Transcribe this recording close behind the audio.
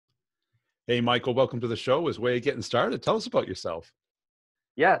Hey, Michael, welcome to the show. As way of getting started, tell us about yourself.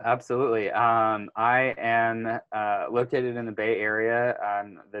 Yeah, absolutely. I am located in the Bay Area.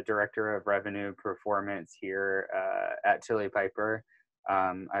 I'm the director of revenue performance here at Chili Piper.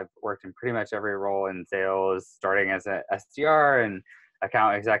 I've worked in pretty much every role in sales, starting as a SDR and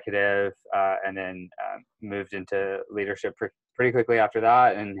account executive, and then moved into leadership pretty quickly after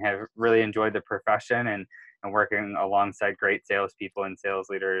that, and have really enjoyed the profession and working alongside great salespeople and sales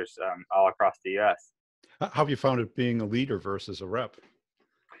leaders all across the U.S. How have you found it being a leader versus a rep?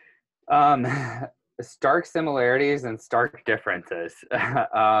 Um, Stark similarities and stark differences.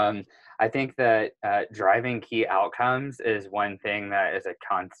 I think that driving key outcomes is one thing that is a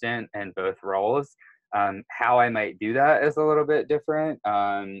constant in both roles. How I might do that is a little bit different,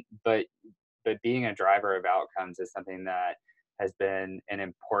 but being a driver of outcomes is something that has been an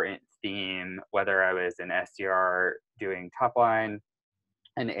important theme. Whether I was an SDR doing top line,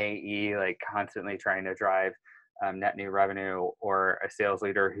 an AE, like constantly trying to drive net new revenue, or a sales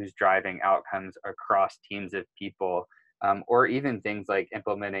leader who's driving outcomes across teams of people, or even things like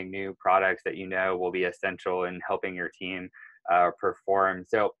implementing new products that you know will be essential in helping your team perform.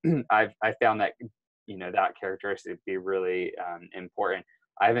 So I found that that characteristic to be really important.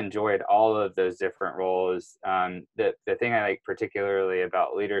 I've enjoyed all of those different roles. The thing I like particularly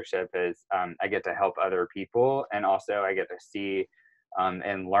about leadership is I get to help other people, and also I get to see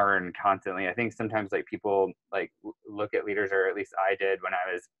and learn constantly. I think sometimes like people like look at leaders, or at least I did when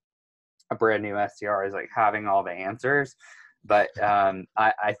I was a brand new SDR, as like having all the answers. But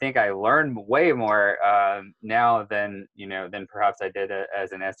I think I learn way more now than perhaps I did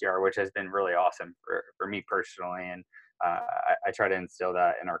as an SDR, which has been really awesome for me personally. And I try to instill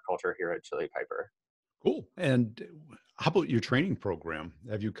that in our culture here at Chili Piper. Cool. And how about your training program?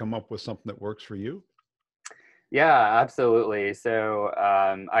 Have you come up with something that works for you? Yeah, absolutely. So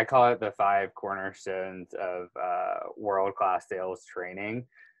I call it the five cornerstones of world-class sales training.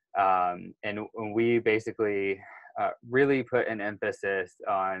 And we basically really put an emphasis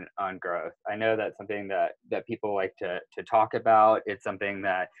on growth. I know that's something that people like to talk about. It's something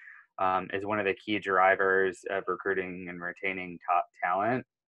that is one of the key drivers of recruiting and retaining top talent.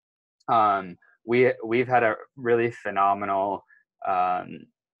 We've had a really phenomenal um,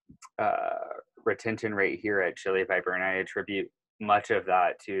 uh, retention rate here at Chili Piper, and I attribute much of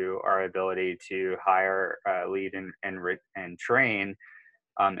that to our ability to hire, lead, and train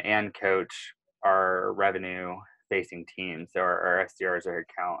and coach our revenue facing teams. So our SDRs, our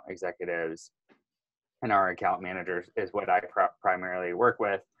account executives, and our account managers is what I primarily work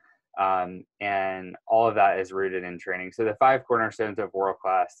with. And all of that is rooted in training. So the five cornerstones of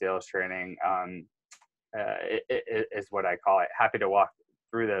world-class sales training is what I call it. Happy to walk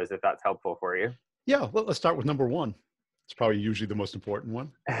through those if that's helpful for you. Yeah, let's start with number one. It's probably usually the most important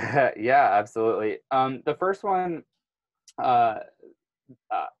one. Yeah, absolutely. The first one, uh,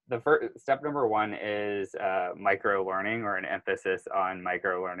 the first step number one is micro learning, or an emphasis on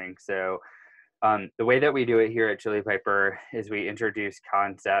micro learning. So the way that we do it here at Chili Piper is we introduce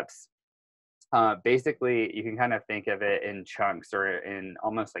concepts. Basically, you can kind of think of it in chunks, or in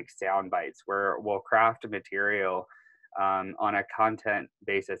almost like sound bites, where we'll craft a material on a content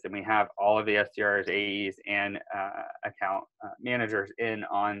basis, and we have all of the SDRs, AEs, and account managers in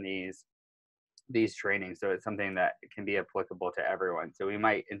on these trainings. So it's something that can be applicable to everyone. So we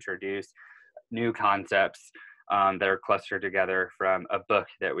might introduce new concepts that are clustered together from a book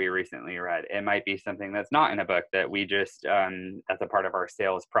that we recently read. It might be something that's not in a book that we just, that's a part of our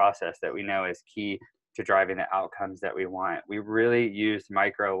sales process that we know is key to driving the outcomes that we want. We really use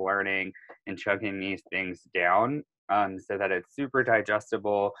micro learning and chunking these things down so that it's super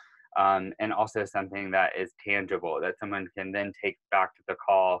digestible, and also something that is tangible that someone can then take back to the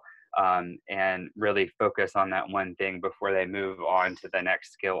call and really focus on that one thing before they move on to the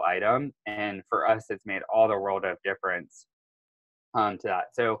next skill item. And for us, it's made all the world of difference to that.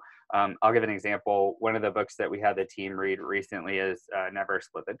 So I'll give an example. One of the books that we had the team read recently is Never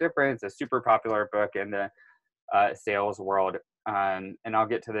Split the Difference, a super popular book in the sales world. And I'll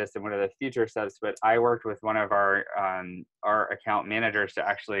get to this in one of the future steps, but I worked with one of our account managers to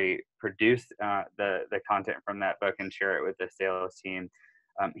actually produce the content from that book and share it with the sales team.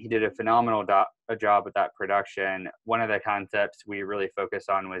 He did a phenomenal job with that production. One of the concepts we really focused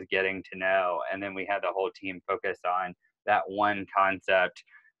on was getting to know, and then we had the whole team focus on that one concept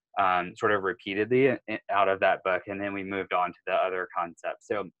sort of repeatedly out of that book, and then we moved on to the other concepts.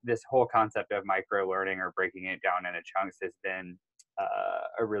 So this whole concept of micro learning, or breaking it down into chunks, has been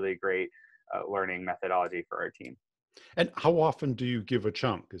a really great learning methodology for our team. And how often do you give a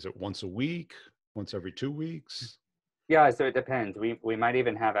chunk? Is it once a week, once every 2 weeks? Yeah, so it depends. We might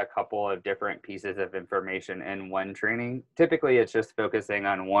even have a couple of different pieces of information in one training. Typically, it's just focusing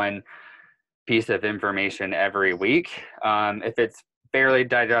on one piece of information every week. If it's fairly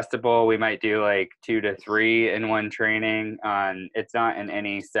digestible, we might do like 2 to 3 in one training. It's not in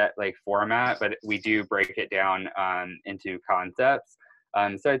any set like format, but we do break it down into concepts.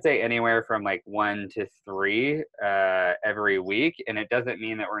 So I'd say anywhere from like 1 to 3 every week. And it doesn't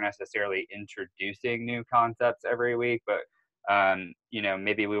mean that we're necessarily introducing new concepts every week, but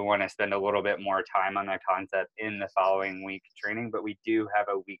maybe we want to spend a little bit more time on that concept in the following week training, but we do have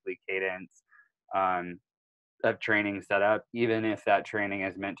a weekly cadence um, of training set up, even if that training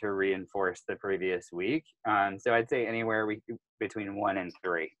is meant to reinforce the previous week. So I'd say anywhere between 1 and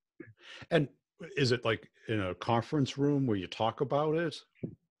 3. And is it like in a conference room where you talk about it?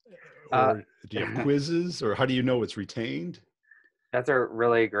 Uh, Or do you have quizzes, or how do you know it's retained? that's a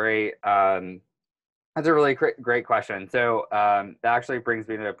really great great question. So that actually brings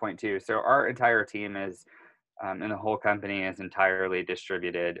me to a point too. So our entire team is and the whole company is entirely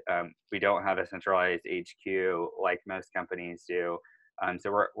distributed. We don't have a centralized HQ like most companies do.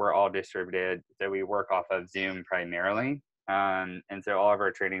 So we're all distributed. So we work off of Zoom primarily. And so all of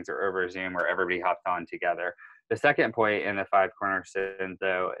our trainings are over Zoom where everybody hops on together. The second point in the 5 cornerstones,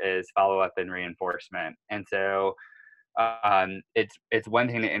 though, is follow up and reinforcement. And so it's one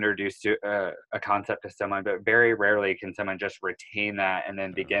thing to introduce to a concept to someone, but very rarely can someone just retain that and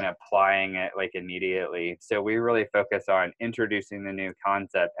then begin applying it like immediately. So we really focus on introducing the new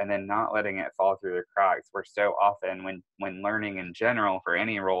concept and then not letting it fall through the cracks. Where so often when learning in general for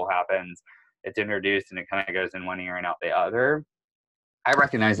any role happens, it's introduced and it kind of goes in one ear and out the other. I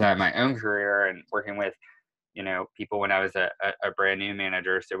recognize that in my own career and working with people when I was a brand new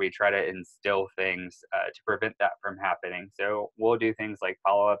manager. So we try to instill things to prevent that from happening. So we'll do things like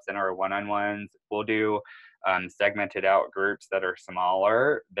follow-ups in our one-on-ones. We'll do segmented out groups that are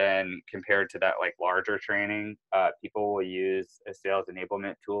smaller than compared to that like larger training. People will use sales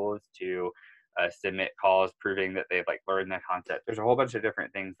enablement tools to submit calls proving that they've like learned the concept. There's a whole bunch of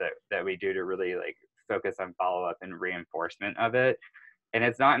different things that we do to really like focus on follow-up and reinforcement of it. And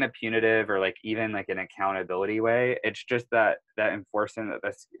it's not in a punitive or like even like an accountability way. It's just that enforcement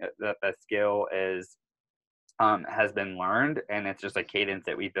that the skill is has been learned, and it's just a cadence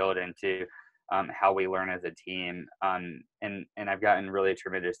that we build into how we learn as a team. And I've gotten really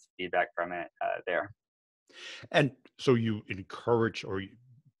tremendous feedback from it there. And so you encourage or you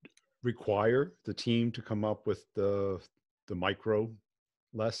require the team to come up with the micro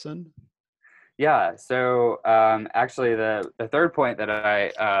lesson? Yeah. So actually, the third point that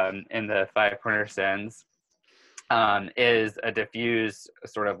I in the 5 cornerstones is a diffuse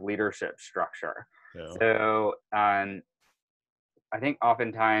sort of leadership structure. Yeah. So I think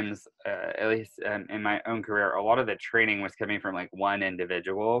oftentimes, at least in my own career, a lot of the training was coming from like one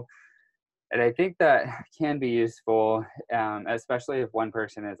individual. And I think that can be useful, especially if one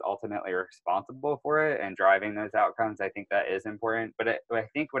person is ultimately responsible for it and driving those outcomes. I think that is important. But I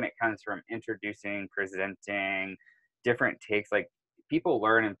think when it comes from introducing, presenting different takes, like people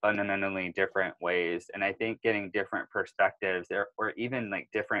learn in fundamentally different ways. And I think getting different perspectives or even like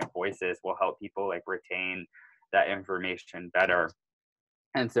different voices will help people like retain that information better.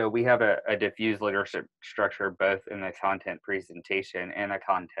 And so we have a diffused leadership structure both in the content presentation and the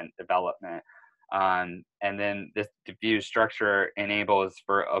content development. And then this diffused structure enables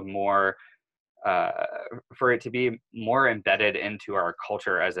for a more uh, for it to be more embedded into our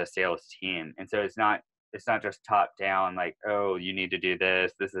culture as a sales team. And so it's not just top down like, oh, you need to do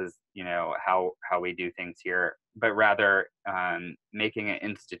this. This is how we do things here, but rather making it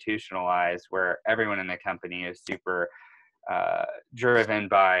institutionalized where everyone in the company is super driven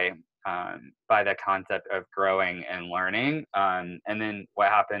by the concept of growing and learning. And then what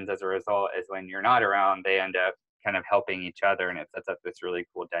happens as a result is when you're not around, they end up kind of helping each other, and it sets up this really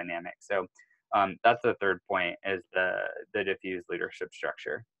cool dynamic. So that's the third point is the diffused leadership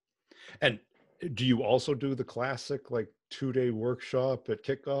structure. And do you also do the classic like 2-day workshop at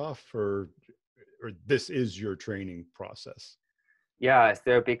kickoff, or this is your training process? Yeah,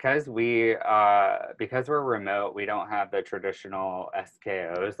 so because we're remote, we don't have the traditional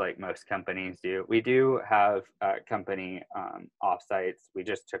SKOs like most companies do. We do have company offsites. We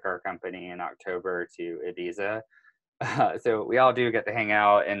just took our company in October to Ibiza. So we all do get to hang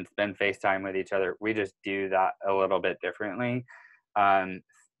out and spend FaceTime with each other. We just do that a little bit differently. Um,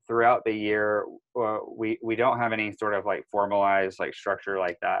 Throughout the year, we don't have any sort of like formalized like structure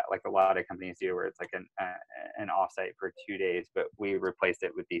like that, like a lot of companies do, where it's like an offsite for 2 days. But we replaced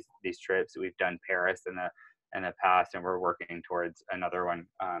it with these trips. We've done Paris in the past, and we're working towards another one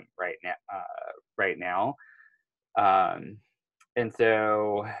right now. Um, and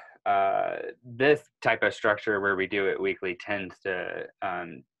so this type of structure where we do it weekly tends to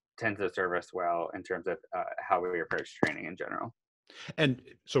serve us well in terms of how we approach training in general. And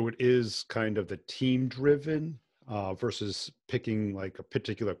so it is kind of the team driven versus picking like a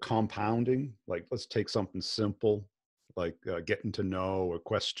particular compounding. Like let's take something simple, like getting to know or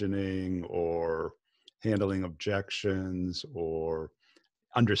questioning or handling objections or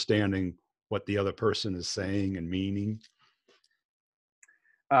understanding what the other person is saying and meaning.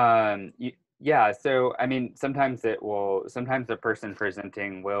 Yeah, so I mean, sometimes the person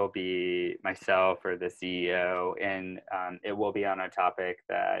presenting will be myself or the CEO, and it will be on a topic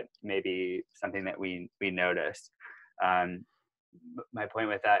that maybe something that we noticed. Um, my point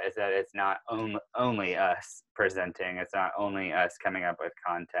with that is that it's not only us presenting, it's not only us coming up with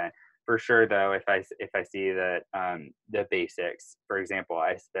content. For sure, though, if I see that the basics, for example,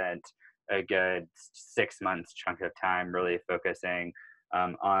 I spent a good 6 months chunk of time really focusing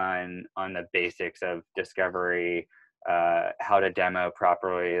on the basics of discovery, how to demo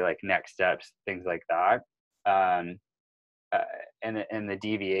properly, like next steps, things like that. Um, uh, and the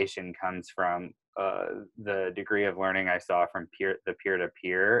deviation comes from the degree of learning I saw from the peer to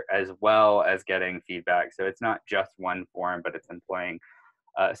peer, as well as getting feedback. So it's not just one form, but it's employing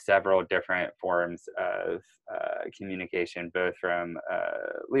several different forms of communication, both from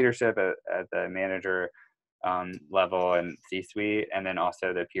leadership at the manager level and C-suite, and then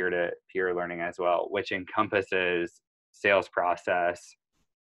also the peer-to-peer learning as well, which encompasses sales process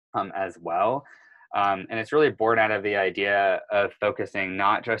as well. And it's really born out of the idea of focusing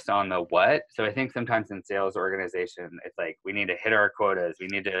not just on the what. So I think sometimes in sales organization, it's like we need to hit our quotas. We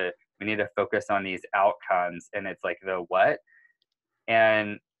need to focus on these outcomes, and it's like the what.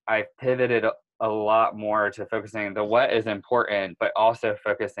 And I've pivoted a lot more to focusing the what is important, but also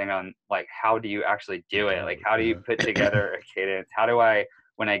focusing on like how do you actually do it? Like how do you put together a cadence? How do I,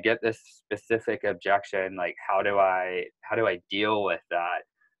 when I get this specific objection, like how do I deal with that?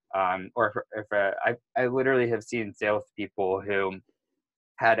 Or if I literally have seen salespeople who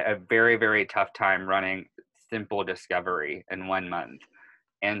had a very, very tough time running simple discovery in 1 month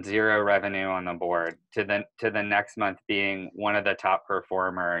and zero revenue on the board to the next month being one of the top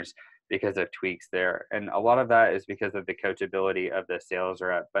performers because of tweaks there. And a lot of that is because of the coachability of the sales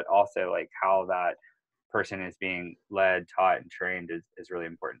rep, but also like how that person is being led, taught, and trained is really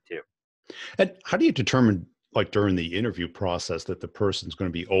important too. And how do you determine, like during the interview process, that the person's going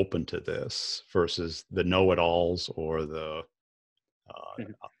to be open to this versus the know-it-alls or the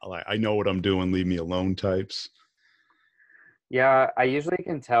I know what I'm doing, leave me alone types? Yeah, I usually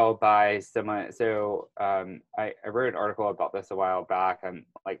can tell by someone. So I wrote an article about this a while back. I'm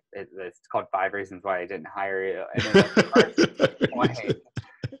like, it's called 5 Reasons Why I Didn't Hire You. And then the first point,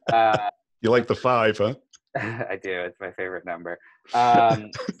 uh, You like the five, huh? I do. It's my favorite number.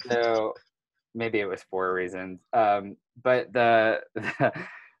 So maybe it was 4 reasons. But the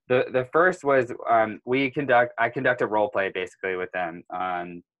first was I conduct a role play basically with them.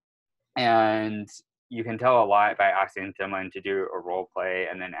 And you can tell a lot by asking someone to do a role play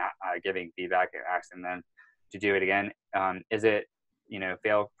and then giving feedback and asking them to do it again. Is it,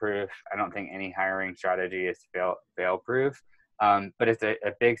 fail proof? I don't think any hiring strategy is fail proof. But it's a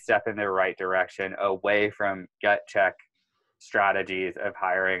big step in the right direction away from gut check strategies of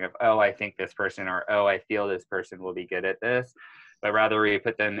hiring of, oh, I think this person, or, oh, I feel this person will be good at this. But rather we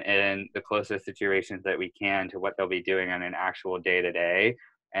put them in the closest situations that we can to what they'll be doing on an actual day-to-day.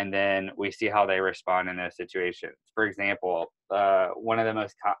 And then we see how they respond in those situations. For example, one of the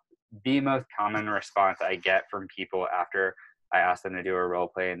most common response I get from people after I ask them to do a role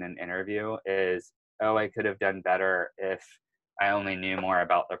play in an interview is, oh, I could have done better if I only knew more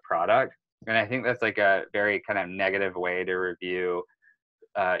about the product. And I think that's like a very kind of negative way to review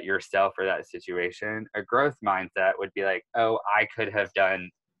yourself for that situation. A growth mindset would be like, oh, I could have done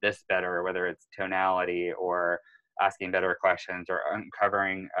this better, whether it's tonality or asking better questions or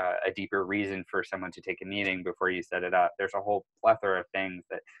uncovering a deeper reason for someone to take a meeting before you set it up. There's a whole plethora of things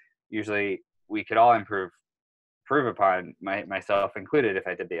that usually we could all improve upon, myself included, if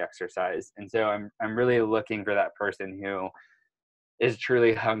I did the exercise. And so I'm really looking for that person who is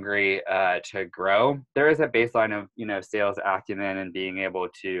truly hungry to grow. There is a baseline of sales acumen and being able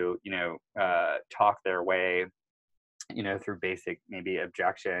to talk their way through basic maybe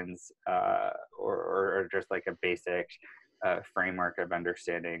objections or just like a basic framework of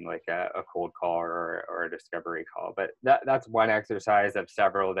understanding like a cold call or a discovery call. But that's one exercise of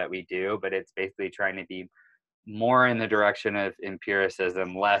several that we do, but it's basically trying to be more in the direction of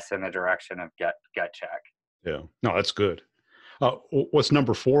empiricism, less in the direction of gut check. Yeah. No, that's good. What's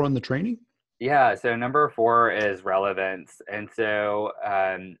number 4 on the training? Yeah, so number 4 is relevance. And so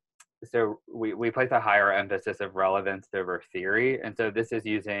we place a higher emphasis of relevance over theory. And so this is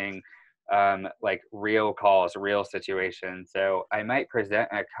using like real calls, real situations. So I might present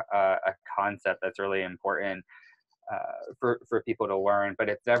a concept that's really important for people to learn, but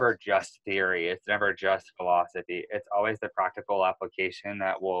it's never just theory. It's never just philosophy. It's always the practical application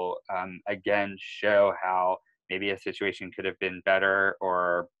that will, again, show how maybe a situation could have been better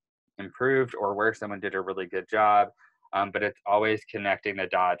or improved, or where someone did a really good job. But it's always connecting the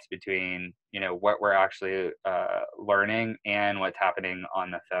dots between, what we're actually learning and what's happening on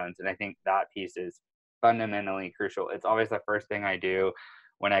the phones. And I think that piece is fundamentally crucial. It's always the first thing I do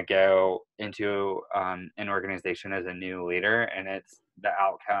when I go into an organization as a new leader, and it's the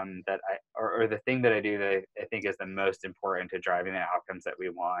outcome that or the thing that I do that I think is the most important to driving the outcomes that we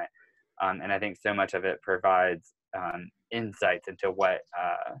want. And I think so much of it provides insights into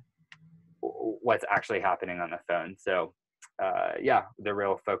what's actually happening on the phone. So yeah, the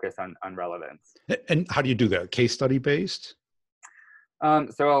real focus on relevance. And how do you do that? Case study based?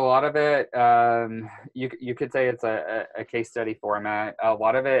 So a lot of it, you could say it's a case study format. A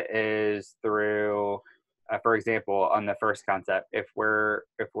lot of it is through, for example, on the first concept, if we're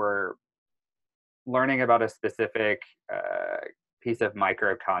learning about a specific piece of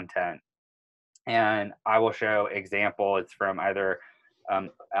micro content, and I will show examples from either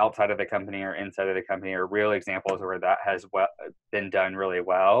outside of the company or inside of the company, or real examples where that has been done really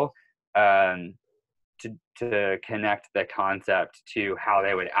well. To connect the concept to how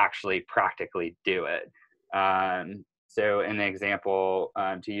they would actually practically do it. So an example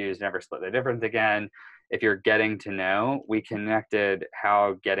to use, never split the difference again. If you're getting to know, we connected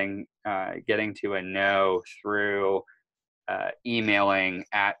how getting to a no through emailing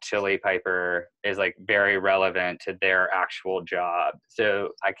at Chili Piper is like very relevant to their actual job. So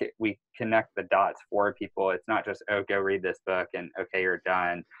we connect the dots for people. It's not just, oh, go read this book and okay, you're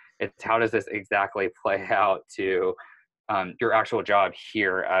done. It's how does this exactly play out to your actual job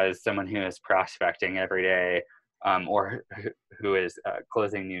here as someone who is prospecting every day, or who is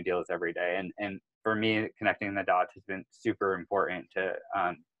closing new deals every day. And for me, connecting the dots has been super important to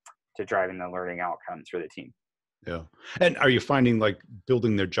driving the learning outcomes for the team. Yeah. And are you finding like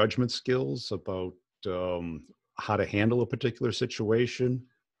building their judgment skills about how to handle a particular situation?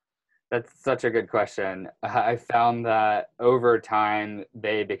 That's such a good question. I found that over time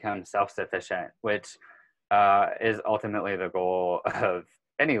they become self-sufficient, which is ultimately the goal of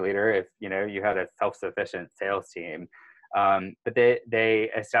any leader. If you had a self-sufficient sales team, but they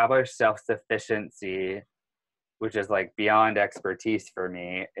establish self-sufficiency, which is like beyond expertise for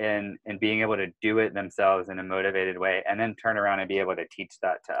me, in being able to do it themselves in a motivated way, and then turn around and be able to teach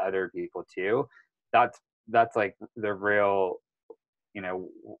that to other people too. That's like the real,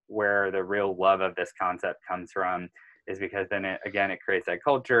 where the real love of this concept comes from, is because then it creates that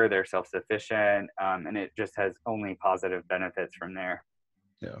culture. They're self-sufficient, and it just has only positive benefits from there.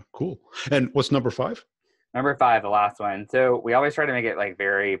 Yeah, cool. And what's number 5? Number 5, the last one. So we always try to make it like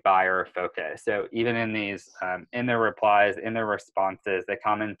very buyer focused. So even in these, in their replies, in their responses, the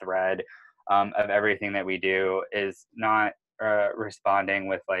common thread of everything that we do is not responding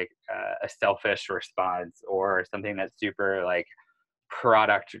with like a selfish response or something that's super like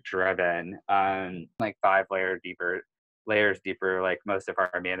product driven, like 5 layers deeper, like most of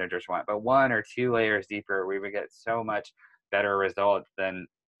our managers want, but 1 or 2 layers deeper, we would get so much better results than,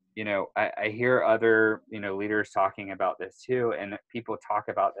 I hear other, leaders talking about this too. And people talk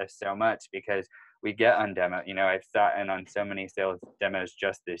about this so much because we get on demo, I've sat in on so many sales demos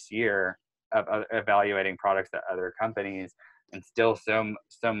just this year of evaluating products at other companies, and still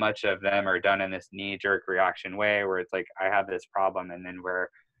so much of them are done in this knee-jerk reaction way where it's like, I have this problem, and then we're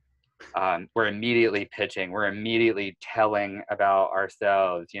immediately pitching, we're immediately telling about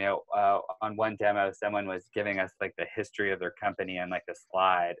ourselves. On one demo, someone was giving us like the history of their company and like a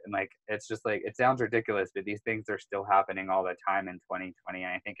slide, and like it's just like, it sounds ridiculous, but these things are still happening all the time in 2020.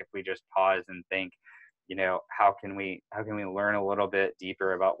 And I think if we just pause and think, how can we learn a little bit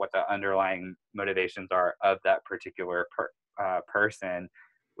deeper about what the underlying motivations are of that particular person,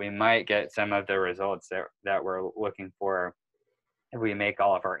 we might get some of the results that we're looking for if we make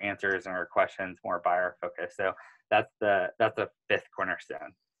all of our answers and our questions more buyer focused. So that's the 5th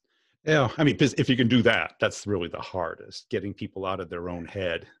cornerstone. Yeah, I mean, if you can do that, that's really the hardest, getting people out of their own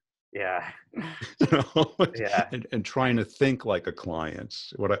head. Yeah. you know, Yeah. and trying to think like a client,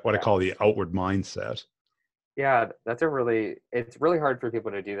 what I Yeah. call the outward mindset. Yeah, it's really hard for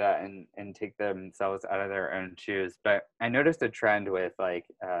people to do that and take themselves out of their own shoes. But I noticed a trend with like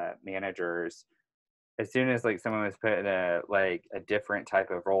managers as soon as like someone was put in a different type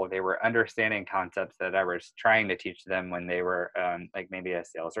of role, they were understanding concepts that I was trying to teach them when they were like maybe a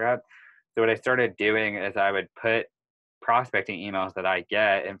sales rep. So what I started doing is I would put prospecting emails that I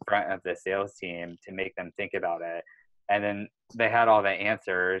get in front of the sales team to make them think about it. And then they had all the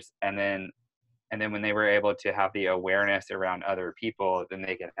answers. And then when they were able to have the awareness around other people, then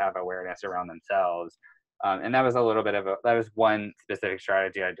they could have awareness around themselves. And that was a little bit of that was one specific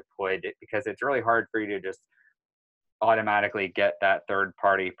strategy I deployed, because it's really hard for you to just automatically get that third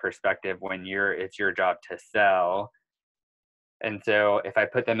party perspective when it's your job to sell. And so if I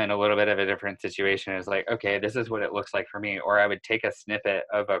put them in a little bit of a different situation, it's like, okay, this is what it looks like for me. Or I would take a snippet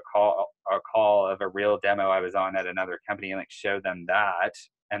of a call of a real demo I was on at another company and like show them that.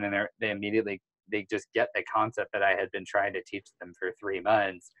 And then they immediately, they just get the concept that I had been trying to teach them for 3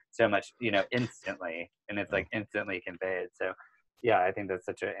 months so much, instantly. And it's Yeah. like instantly conveyed. So yeah, I think that's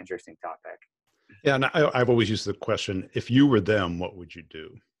such an interesting topic. Yeah, and I've always used the question: if you were them, what would you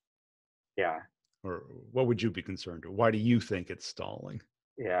do, Yeah. or what would you be concerned, or why do you think it's stalling?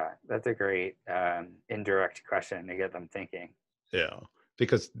 Yeah. That's a great indirect question to get them thinking. Yeah,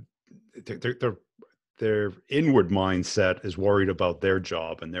 because their inward mindset is worried about their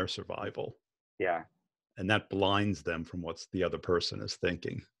job and their survival, Yeah. and that blinds them from what's the other person is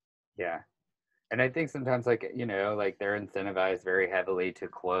thinking. Yeah. And I think sometimes, like, like they're incentivized very heavily to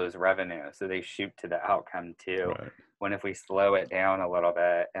close revenue. So they shoot to the outcome too. Right. When if we slow it down a little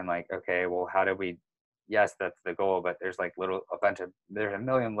bit and like, okay, well, how do we, yes, that's the goal, but there's like there's a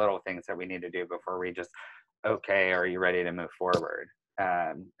million little things that we need to do before we just, okay, are you ready to move forward?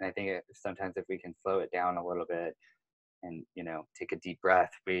 And I think sometimes if we can slow it down a little bit and, take a deep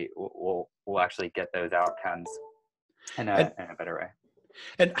breath, we'll actually get those outcomes in And a better way.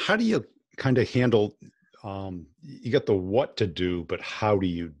 and how do you kind of handle, you get the what to do, but how do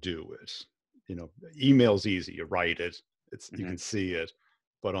you do it? Email's easy, you write it, you Mhm. can see it.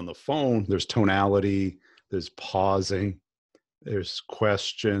 But on the phone, there's tonality, there's pausing, there's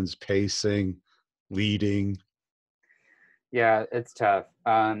questions, pacing, leading. Yeah, it's tough.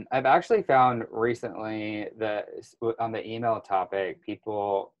 I've actually found recently that on the email topic,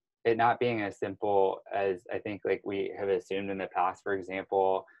 people, it not being as simple as I think like we have assumed in the past. For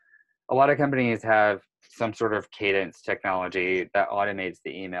example, a lot of companies have some sort of cadence technology that automates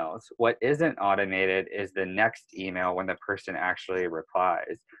the emails. What isn't automated is the next email when the person actually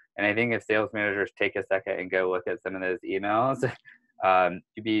replies. And I think if sales managers take a second and go look at some of those emails,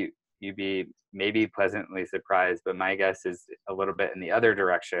 you'd be maybe pleasantly surprised. But my guess is a little bit in the other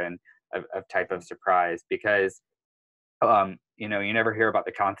direction of type of surprise, because you never hear about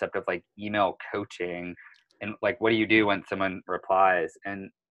the concept of like email coaching and like what do you do when someone replies. And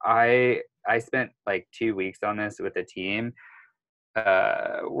I spent like 2 weeks on this with a team,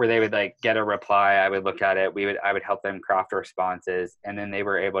 where they would like get a reply, I would look at it, I would help them craft responses, and then they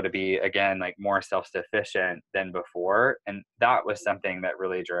were able to be again like more self-sufficient than before. And that was something that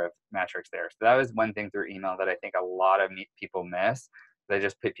really drove metrics there. So that was one thing through email that I think a lot of people miss. They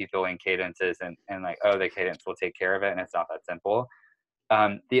just put people in cadences and like, oh, the cadence will take care of it, and it's not that simple.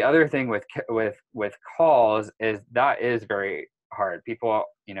 The other thing with calls is that is very hard. People,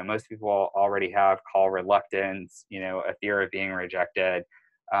 most people already have call reluctance, a fear of being rejected.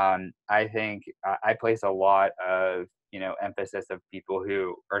 I think I place a lot of emphasis of people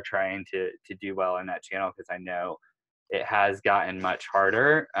who are trying to do well in that channel, because I know it has gotten much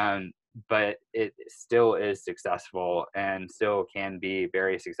harder. But it still is successful and still can be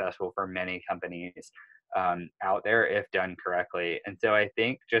very successful for many companies out there if done correctly. And so I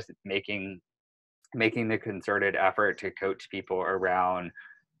think just making the concerted effort to coach people around,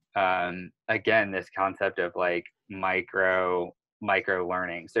 again, this concept of like micro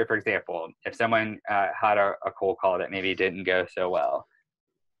learning. So for example, if someone had a cold call that maybe didn't go so well,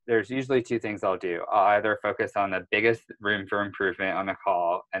 there's usually two things I'll do. I'll either focus on the biggest room for improvement on the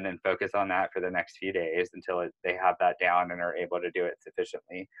call and then focus on that for the next few days until they have that down and are able to do it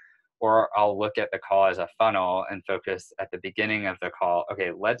sufficiently. Or I'll look at the call as a funnel and focus at the beginning of the call.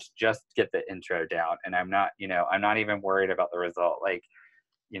 Okay, let's just get the intro down. And I'm not even worried about the result. Like,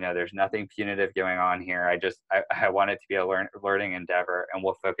 there's nothing punitive going on here. I want it to be a learning endeavor, and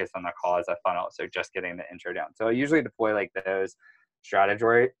we'll focus on the call as a funnel. So just getting the intro down. So I usually deploy like those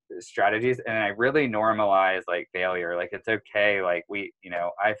strategies, and I really normalize like failure. Like it's okay. Like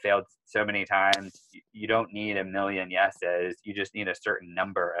I failed so many times. You don't need a million yeses. You just need a certain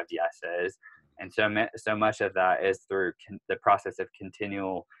number of yeses. And so much of that is through the process of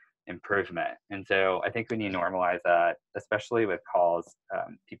continual improvement. And so I think when you normalize that, especially with calls,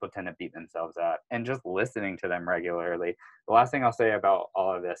 people tend to beat themselves up, and just listening to them regularly. The last thing I'll say about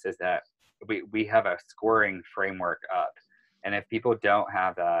all of this is that we have a scoring framework up. And if people don't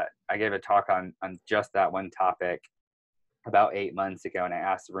have that, I gave a talk on just that one topic about 8 months ago, and I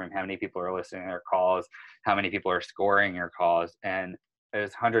asked the room how many people are listening to their calls, how many people are scoring your calls, and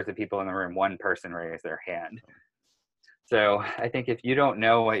there's hundreds of people in the room. One person raised their hand. So I think if you don't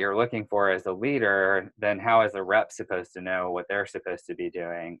know what you're looking for as a leader, then how is a rep supposed to know what they're supposed to be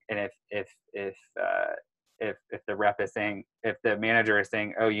doing? And if the rep is saying, if the manager is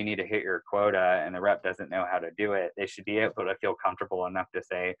saying, oh, you need to hit your quota, and the rep doesn't know how to do it, they should be able to feel comfortable enough to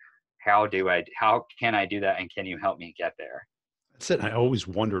say, how can I do that, and can you help me get there? That's it. I always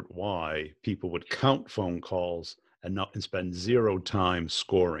wondered why people would count phone calls and spend zero time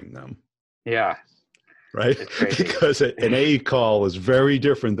scoring them. Yeah. Right? It's crazy. Because an A call is very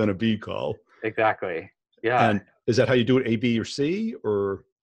different than a B call. Exactly. Yeah. And is that how you do it, A, B, or C? Or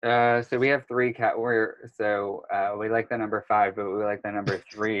so we have three we like the number 5, but we like the number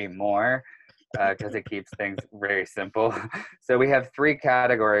 3 more because it keeps things very simple. So we have 3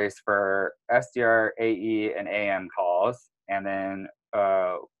 categories for SDR, AE, and AM calls, and then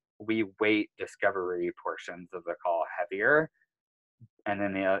we weight discovery portions of the call heavier. And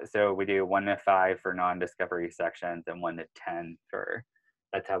then so we do 1 to 5 for non-discovery sections, and 1 to 10 for,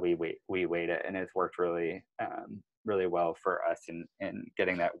 that's how we weight it. And it's worked really, really well for us in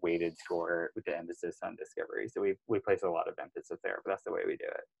getting that weighted score with the emphasis on discovery. So we place a lot of emphasis there, but that's the way we do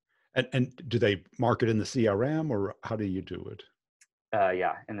it. and do they mark it in the CRM, or how do you do it?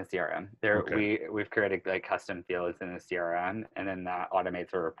 Yeah, in the CRM. Okay. We've created like custom fields in the CRM, and then that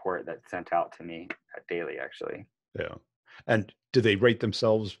automates a report that's sent out to me daily, actually. Yeah. And do they rate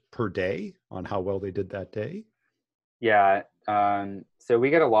themselves per day on how well they did that day? Yeah. So we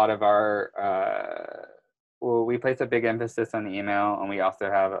get a lot of we place a big emphasis on the email, and we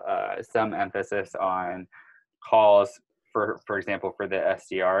also have some emphasis on calls, for example, for the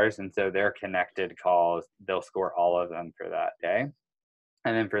SDRs. And so their connected calls, they'll score all of them for that day.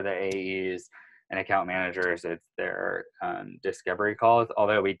 And then for the AEs and account managers, it's their discovery calls,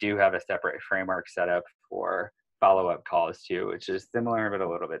 although we do have a separate framework set up for follow-up calls too, which is similar but a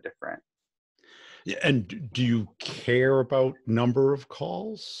little bit different. Yeah. And do you care about number of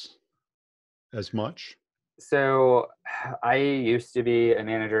calls as much? So I used to be a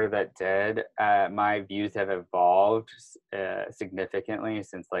manager that did. My views have evolved significantly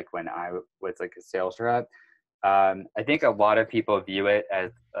since like when I was like a sales rep. I think a lot of people view it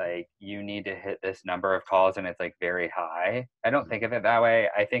as like you need to hit this number of calls and it's like very high. I don't think of it that way.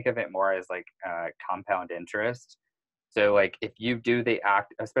 I think of it more as like compound interest. So like if you do the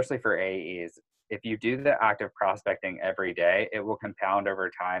act, especially for AEs, if you do the act of prospecting every day, it will compound over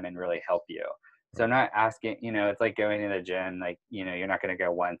time and really help you. So I'm not asking, it's like going to the gym, like, you're not going to go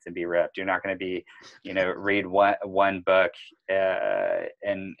once and be ripped. You're not going to be, read one book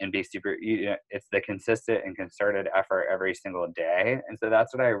and be super, it's the consistent and concerted effort every single day. And so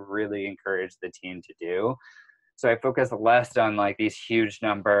that's what I really encourage the team to do. So I focus less on like these huge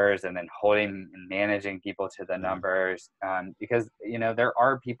numbers and then holding and managing people to the numbers because, there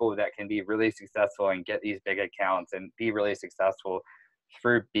are people that can be really successful and get these big accounts and be really successful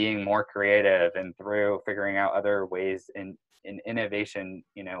through being more creative and through figuring out other ways in innovation.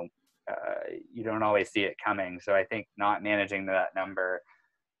 You don't always see it coming. So I think not managing that number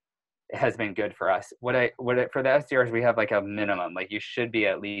has been good for us. For the SDRs, we have like a minimum, like you should be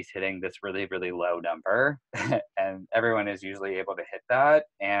at least hitting this really, really low number. And everyone is usually able to hit that.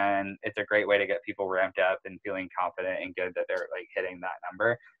 And it's a great way to get people ramped up and feeling confident and good that they're like hitting that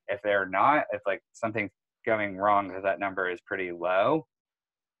number. If they're not, it's like something's going wrong because that number is pretty low.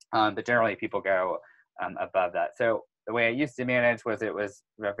 But generally people go above that. So the way I used to manage was it was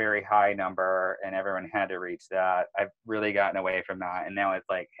a very high number and everyone had to reach that. I've really gotten away from that. And now it's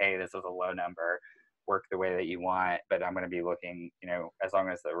like, hey, this is a low number, work the way that you want, but I'm going to be looking, as long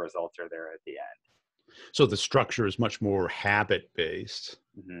as the results are there at the end. So the structure is much more habit-based.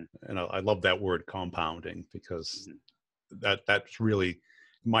 Mm-hmm. And I love that word compounding because that's really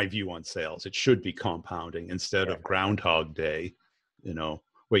my view on sales. It should be compounding instead of Groundhog Day,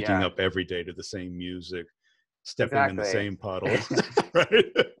 waking up every day to the same music, stepping in the same puddle. Right?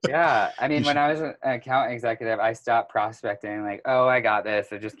 Yeah. I mean, when I was an account executive, I stopped prospecting like, oh, I got this.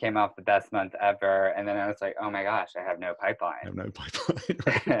 It just came off the best month ever. And then I was like, oh my gosh, I have no pipeline. I have no pipeline.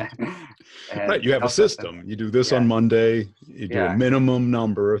 Right. Right. You have a system. You do this on Monday. You do a minimum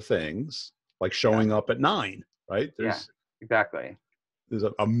number of things like showing up at 9, right? Exactly. There's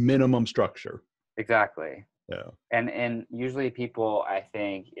a minimum structure. Exactly. Yeah. And usually people, I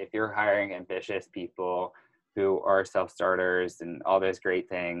think if you're hiring ambitious people who are self-starters and all those great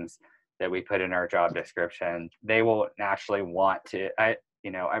things that we put in our job description, they will naturally want to, I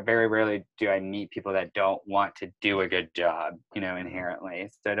very rarely do I meet people that don't want to do a good job, Yeah. inherently.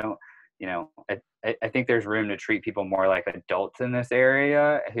 So I don't, I think there's room to treat people more like adults in this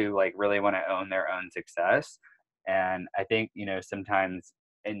area who like really want to own their own success. And I think, sometimes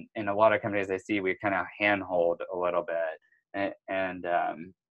in a lot of companies I see, we kind of handhold a little bit, and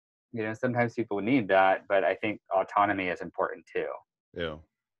sometimes people need that, but I think autonomy is important too. Yeah.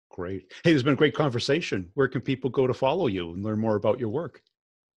 Great. Hey, there's been a great conversation. Where can people go to follow you and learn more about your work?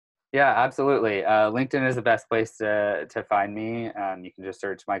 Yeah, absolutely. LinkedIn is the best place to find me. You can just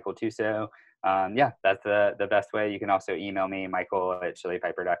search Michael Tuso. Yeah, that's the best way. You can also email me,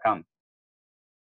 michael@chilipiper.com.